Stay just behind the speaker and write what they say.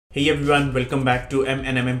Hey everyone, welcome back to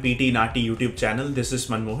MNMMPT NAATI YouTube channel. This is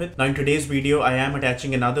Manmohit. Now in today's video, I am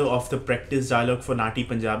attaching another of the practice dialogue for NAATI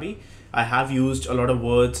Punjabi. I have used a lot of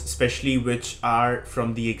words, especially which are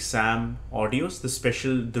from the exam audios,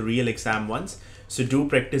 the real exam ones. So do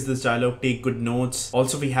practice this dialogue, take good notes.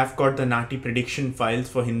 Also, we have got the NAATI prediction files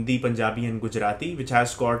for Hindi, Punjabi and Gujarati, which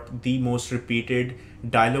has got the most repeated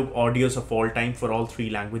dialogue audios of all time for all three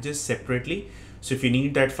languages separately. So if you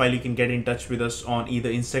need that file, you can get in touch with us on either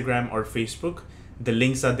Instagram or Facebook. The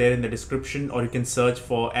links are there in the description, or you can search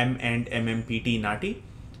for M&MMPT NAATI.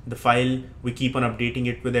 The file, we keep on updating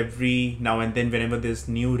it with every now and then whenever there's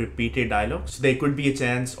new repeated dialogue. So there could be a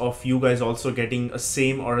chance of you guys also getting a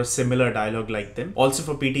same or a similar dialogue like them. Also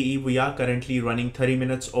for PTE, we are currently running 30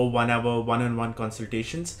 minutes or 1 hour one-on-one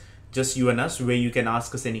consultations, just you and us, where you can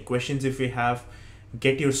ask us any questions if you have,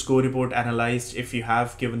 get your score report analyzed if you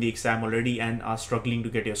have given the exam already and are struggling to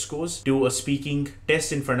get your scores. Do a speaking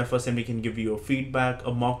test in front of us and we can give you a feedback,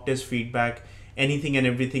 a mock test feedback, anything and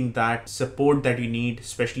everything that support that you need,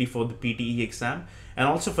 especially for the PTE exam. And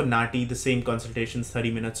also for NAATI, the same consultations,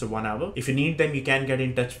 30 minutes or 1 hour. If you need them, you can get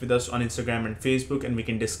in touch with us on Instagram and Facebook and we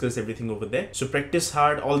can discuss everything over there. So practice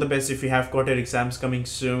hard. All the best if you have got your exams coming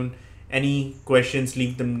soon. Any questions,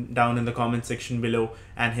 leave them down in the comment section below,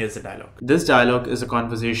 and here's the dialogue. This dialogue is a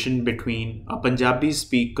conversation between a Punjabi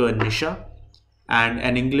speaker Nisha and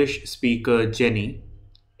an English speaker Jenny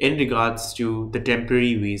in regards to the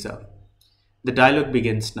temporary visa. The dialogue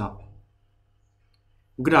begins now.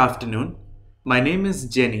 Good afternoon. My name is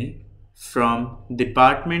Jenny from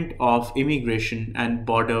Department of Immigration and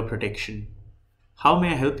Border Protection. How may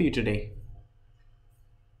I help you today?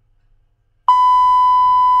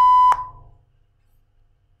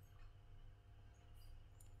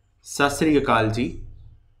 सत श्री अकाल जी,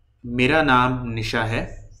 मेरा नाम निशा है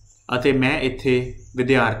ਅਤੇ मैं ਇੱਥੇ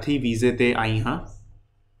ਵਿਦਿਆਰਥੀ ਵੀਜ਼ੇ ਤੇ ਆਈ ਹਾਂ।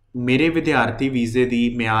 ਮੇਰੇ ਵਿਦਿਆਰਥੀ ਵੀਜ਼ੇ ਦੀ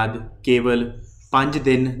ਮਿਆਦ ਕੇਵਲ 5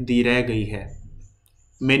 ਦਿਨ ਦੀ ਰਹਿ ਗਈ ਹੈ।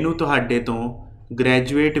 ਮੈਨੂੰ ਤੁਹਾਡੇ ਤੋਂ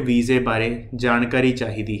ਗ੍ਰੈਜੂਏਟ ਵੀਜ਼ੇ ਬਾਰੇ ਜਾਣਕਾਰੀ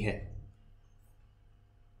ਚਾਹੀਦੀ ਹੈ।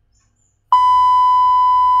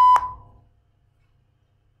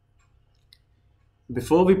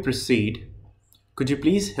 Before we proceed, could you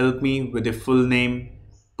please help me with your full name,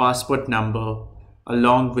 passport number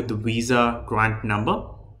along with the visa grant number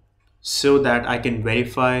so that I can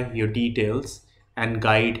verify your details and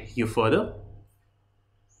guide you further?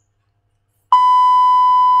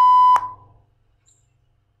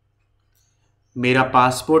 मेरा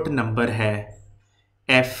passport number है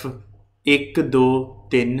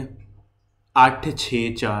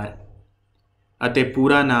F123864 ਅਤੇ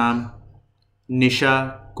पूरा नाम निशा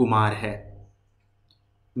कुमार है।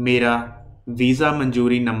 मेरा visa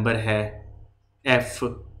मंजूरी number है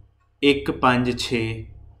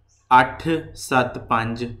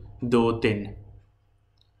F15687523।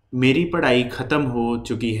 मेरी पढ़ाई ख़त्म हो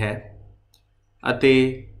चुकी है ਅਤੇ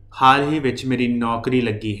हाल ही ਵਿੱਚ मेरी नौकरी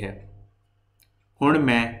लगी है। ਹੁਣ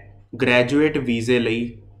मैं ग्रैजुएट वीज़े ਲਈ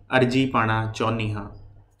अर्जी पाना ਚਾਹੁੰਦੀ ਹਾਂ।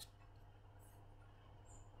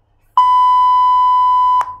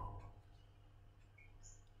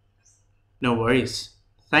 No worries.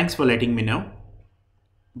 Thanks for letting me know.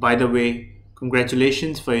 By the way,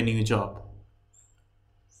 congratulations for your new job.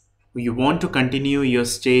 You want to continue your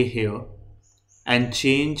stay here and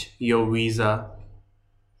change your visa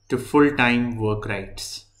to full-time work rights.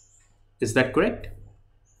 Is that correct?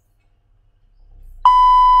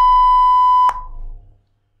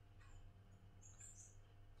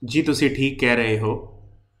 जी तुसी ठीक कह रहे हो।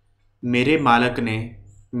 मेरे मालक ने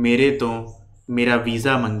मेरे तो मेरा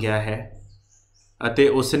वीज़ा मंगया है ਅਤੇ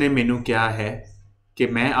ਉਸਨੇ ਮੈਨੂੰ ਕਿਹਾ ਹੈ ਕਿ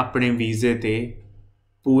ਮੈਂ ਆਪਣੇ ਵੀਜ਼ੇ ਤੇ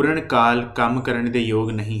ਪੂਰਨ ਕਾਲ ਕੰਮ ਕਰਨ ਦੇ ਯੋਗ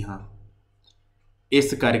ਨਹੀਂ ਹਾਂ।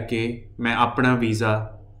 ਇਸ ਕਰਕੇ ਮੈਂ ਆਪਣਾ ਵੀਜ਼ਾ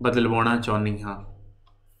ਬਦਲਵਾਉਣਾ ਚਾਹੁੰਦੀ ਹਾਂ।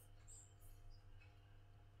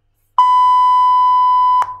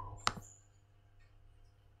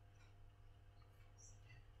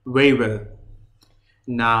 Very well.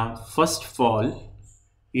 Now, first of all,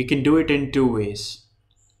 you can do it in two ways.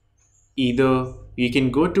 Either you can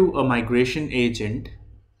go to a migration agent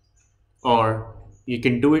or you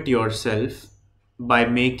can do it yourself by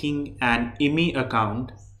making an IMI account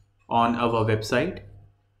on our website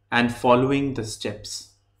and following the steps.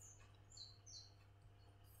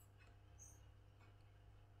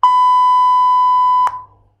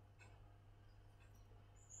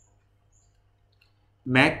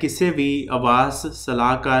 मैं किसी भी आवास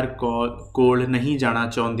सलाहकार कोल नहीं जाना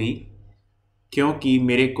चाहती क्योंकि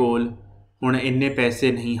मेरे कोल ਹੁਣ ਇੰਨੇ ਪੈਸੇ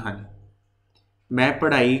ਨਹੀਂ ਹਨ। ਮੈਂ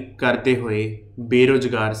ਪੜ੍ਹਾਈ ਕਰਦੇ ਹੋਏ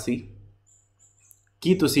ਬੇਰੁਜ਼ਗਾਰ ਸੀ।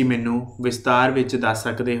 ਕੀ ਤੁਸੀਂ ਮੈਨੂੰ ਵਿਸਤਾਰ ਵਿੱਚ ਦੱਸ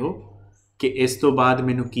ਸਕਦੇ ਹੋ ਕਿ ਇਸ ਤੋਂ ਬਾਅਦ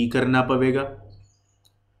ਮੈਨੂੰ ਕੀ ਕਰਨਾ ਪਵੇਗਾ?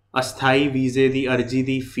 ਅਸਥਾਈ ਵੀਜ਼ੇ ਦੀ ਅਰਜ਼ੀ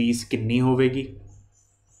ਦੀ ਫੀਸ ਕਿੰਨੀ ਹੋਵੇਗੀ?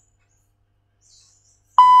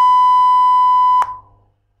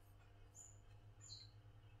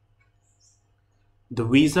 The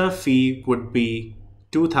visa fee would be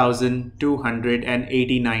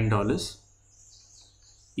 $2,289.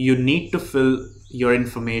 You need to fill your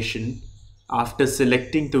information after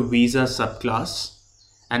selecting the visa subclass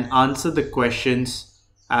and answer the questions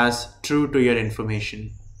as true to your information.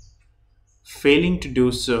 Failing to do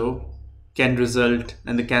so can result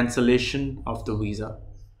in the cancellation of the visa.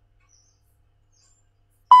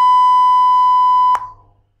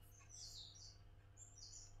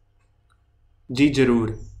 जी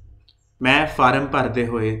जरूर, मैं farm भरते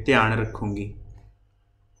हुए ध्यान रखूंगी।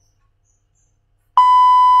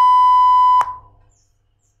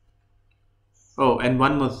 Oh, and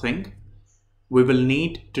one more thing, we will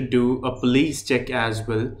need to do a police check as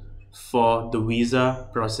well for the visa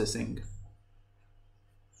processing.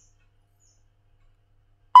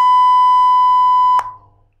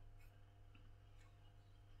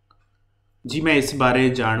 जी मैं इस बारे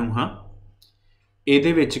जाणू हाँ,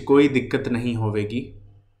 ਇਹਦੇ ਵਿੱਚ ਕੋਈ ਦਿੱਕਤ ਨਹੀਂ ਹੋਵੇਗੀ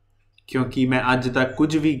ਕਿਉਂਕਿ ਮੈਂ ਅੱਜ ਤੱਕ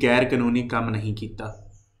ਕੁਝ ਵੀ ਗੈਰ ਕਾਨੂੰਨੀ ਕੰਮ ਨਹੀਂ ਕੀਤਾ।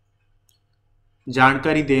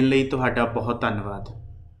 ਜਾਣਕਾਰੀ ਦੇਣ ਲਈ ਤੁਹਾਡਾ ਬਹੁਤ ਧੰਨਵਾਦ।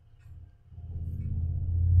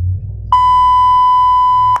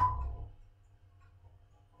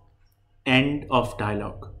 End of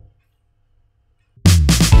dialogue.